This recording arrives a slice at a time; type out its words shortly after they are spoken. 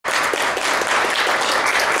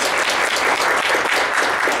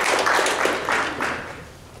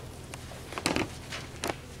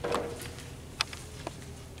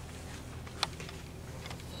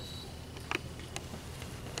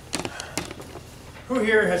Who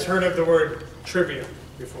here has heard of the word trivium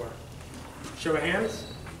before? Show of hands?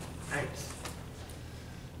 Nice.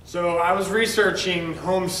 So I was researching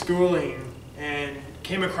homeschooling and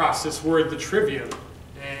came across this word, the trivium,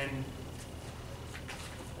 and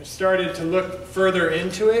I started to look further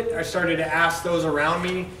into it. I started to ask those around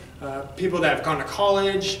me, people that have gone to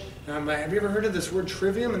college, and I'm like, have you ever heard of this word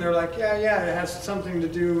trivium? And they're like, yeah, it has something to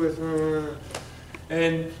do with,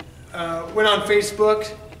 and went on Facebook,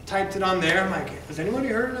 typed it on there. I'm like, has anybody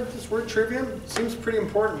heard of this word trivium? It seems pretty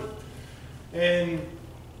important. And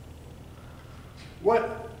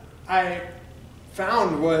what I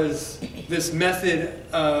found was this method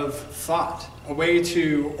of thought, a way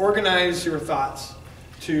to organize your thoughts,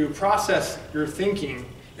 to process your thinking,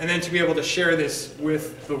 and then to be able to share this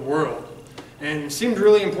with the world. And it seemed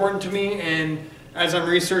really important to me, and as I'm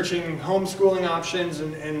researching homeschooling options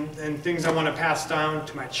and things I want to pass down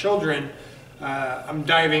to my children, I'm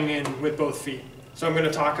diving in with both feet. So I'm going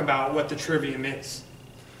to talk about what the trivium is.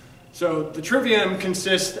 So the trivium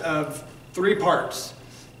consists of 3 parts.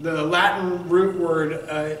 The Latin root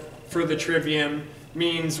word for the trivium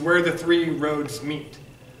means where the 3 roads meet.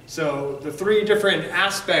 So the 3 different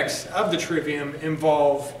aspects of the trivium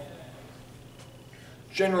involve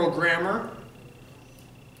general grammar,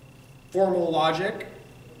 formal logic,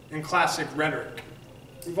 and classic rhetoric.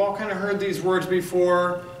 We've all kind of heard these words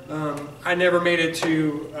before. I never made it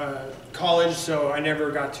to college, so I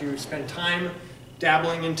never got to spend time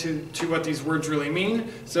dabbling into what these words really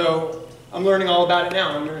mean. So I'm learning all about it now,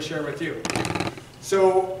 and I'm going to share with you.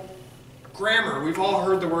 So grammar, we've all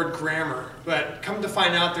heard the word grammar, but come to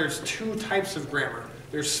find out there's 2 types of grammar.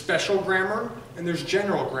 There's special grammar and there's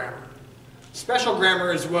general grammar. Special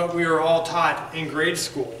grammar is what we were all taught in grade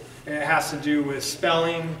school. It has to do with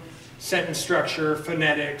spelling, sentence structure,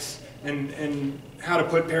 phonetics, and how to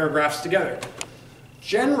put paragraphs together.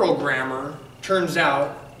 General grammar, turns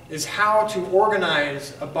out, is how to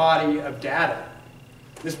organize a body of data.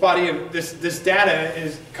 This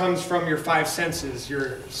data comes from your 5 senses,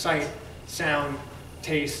 your sight, sound,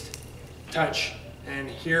 taste, touch, and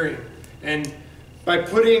hearing. And by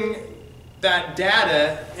putting that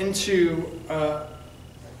data into,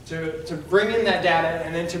 to bring in that data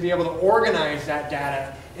and then to be able to organize that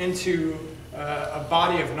data into a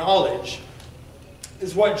body of knowledge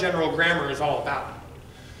is what general grammar is all about.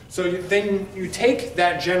 So then you take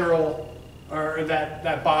that general, or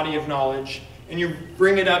that body of knowledge, and you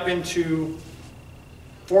bring it up into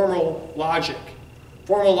formal logic.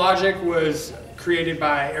 Formal logic was created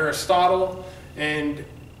by Aristotle, and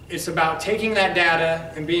it's about taking that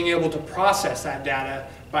data and being able to process that data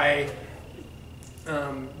by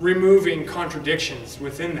removing contradictions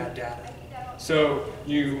within that data. So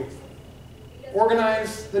you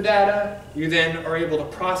organize the data, you then are able to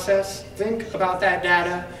process, think about that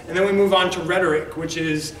data, and then we move on to rhetoric, which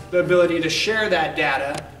is the ability to share that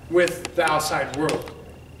data with the outside world.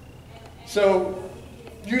 So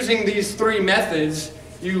using these 3 methods,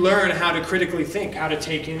 you learn how to critically think, how to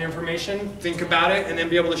take in information, think about it, and then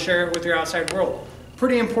be able to share it with your outside world.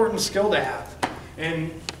 Pretty important skill to have. And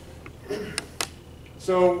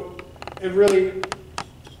so it really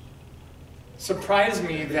surprised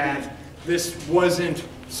me that this wasn't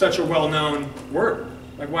such a well-known word.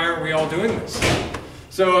 Like, why aren't we all doing this?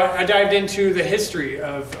 So I dived into the history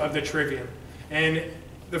of the trivium. And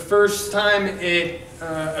the first time it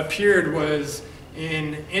appeared was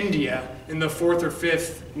in India in the 4th or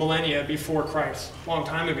 5th millennia before Christ, a long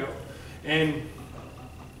time ago. And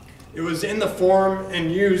it was in the form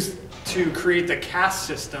and used to create the caste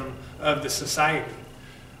system of the society.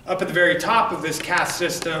 Up at the very top of this caste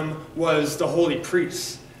system was the holy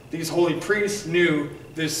priests. These holy priests knew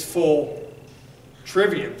this full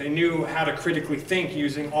trivium. They knew how to critically think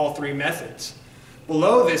using all 3 methods.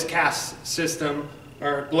 Below this caste system,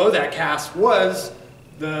 or below that caste, was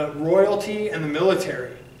the royalty and the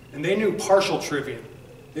military. And they knew partial trivium.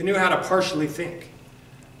 They knew how to partially think.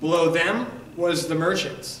 Below them was the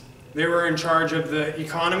merchants. They were in charge of the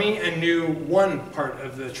economy and knew one part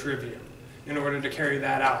of the trivium in order to carry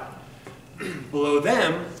that out. Below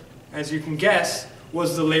them, as you can guess,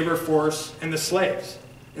 was the labor force and the slaves.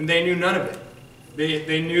 And they knew none of it.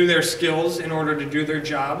 They knew their skills in order to do their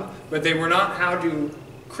job, but they were not how to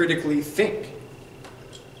critically think.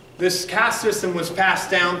 This caste system was passed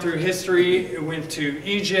down through history. It went to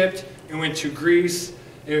Egypt, it went to Greece,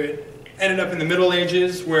 it ended up in the Middle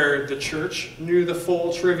Ages where the church knew the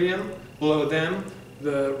full trivium, below them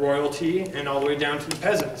the royalty, and all the way down to the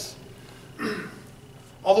peasants.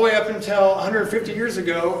 All the way up until 150 years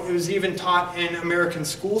ago, it was even taught in American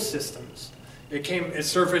school systems. It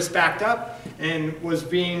surfaced back up and was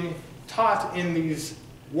being taught in these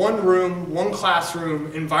one room, one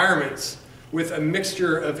classroom environments with a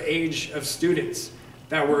mixture of age of students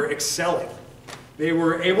that were excelling. They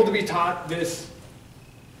were able to be taught this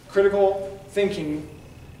critical thinking,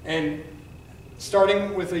 and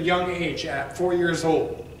starting with a young age, at 4 years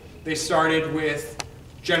old, they started with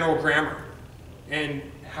general grammar and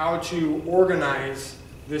how to organize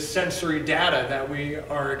this sensory data that we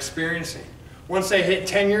are experiencing. Once they hit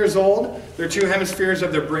 10 years old, their two hemispheres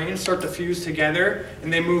of their brain start to fuse together,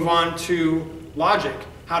 and they move on to logic,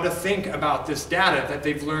 how to think about this data that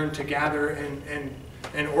they've learned to gather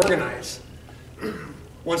and organize.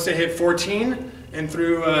 Once they hit 14 and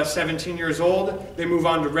through 17 years old, they move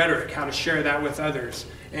on to rhetoric, how to share that with others.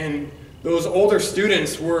 And those older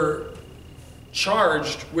students were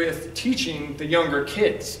charged with teaching the younger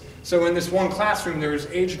kids. So in this one classroom, there was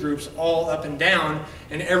age groups all up and down,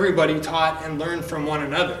 and everybody taught and learned from one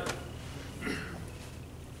another.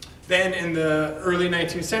 Then in the early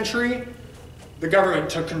 19th century, the government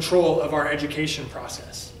took control of our education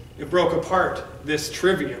process. It broke apart this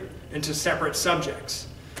trivium into separate subjects.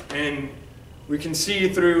 And we can see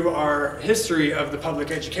through our history of the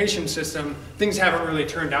public education system, things haven't really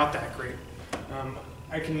turned out that great.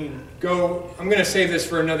 I'm going to save this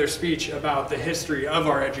for another speech about the history of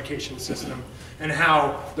our education system and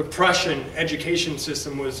how the Prussian education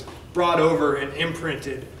system was brought over and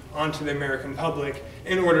imprinted onto the American public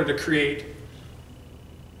in order to create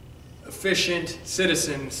efficient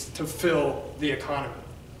citizens to fill the economy.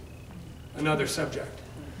 Another subject.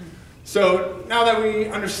 So now that we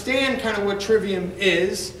understand kind of what Trivium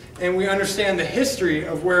is, and we understand the history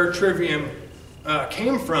of where Trivium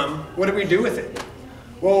came from, what do we do with it?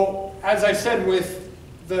 Well, as I said, with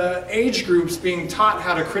the age groups being taught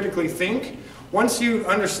how to critically think, once you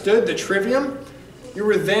understood the Trivium, you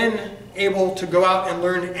were then able to go out and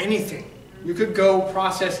learn anything. You could go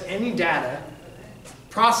process any data,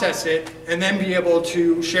 process it, and then be able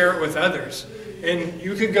to share it with others. And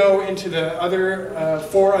you could go into the other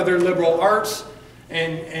 4 other liberal arts,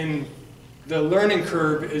 and the learning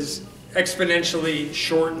curve is exponentially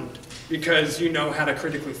shortened because you know how to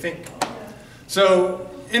critically think. So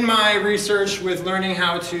in my research with learning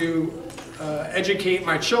how to educate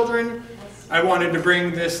my children, I wanted to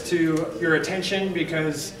bring this to your attention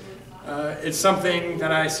because it's something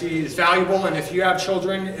that I see is valuable, and if you have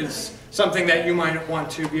children, it's something that you might want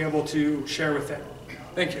to be able to share with them.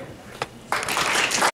 Thank you.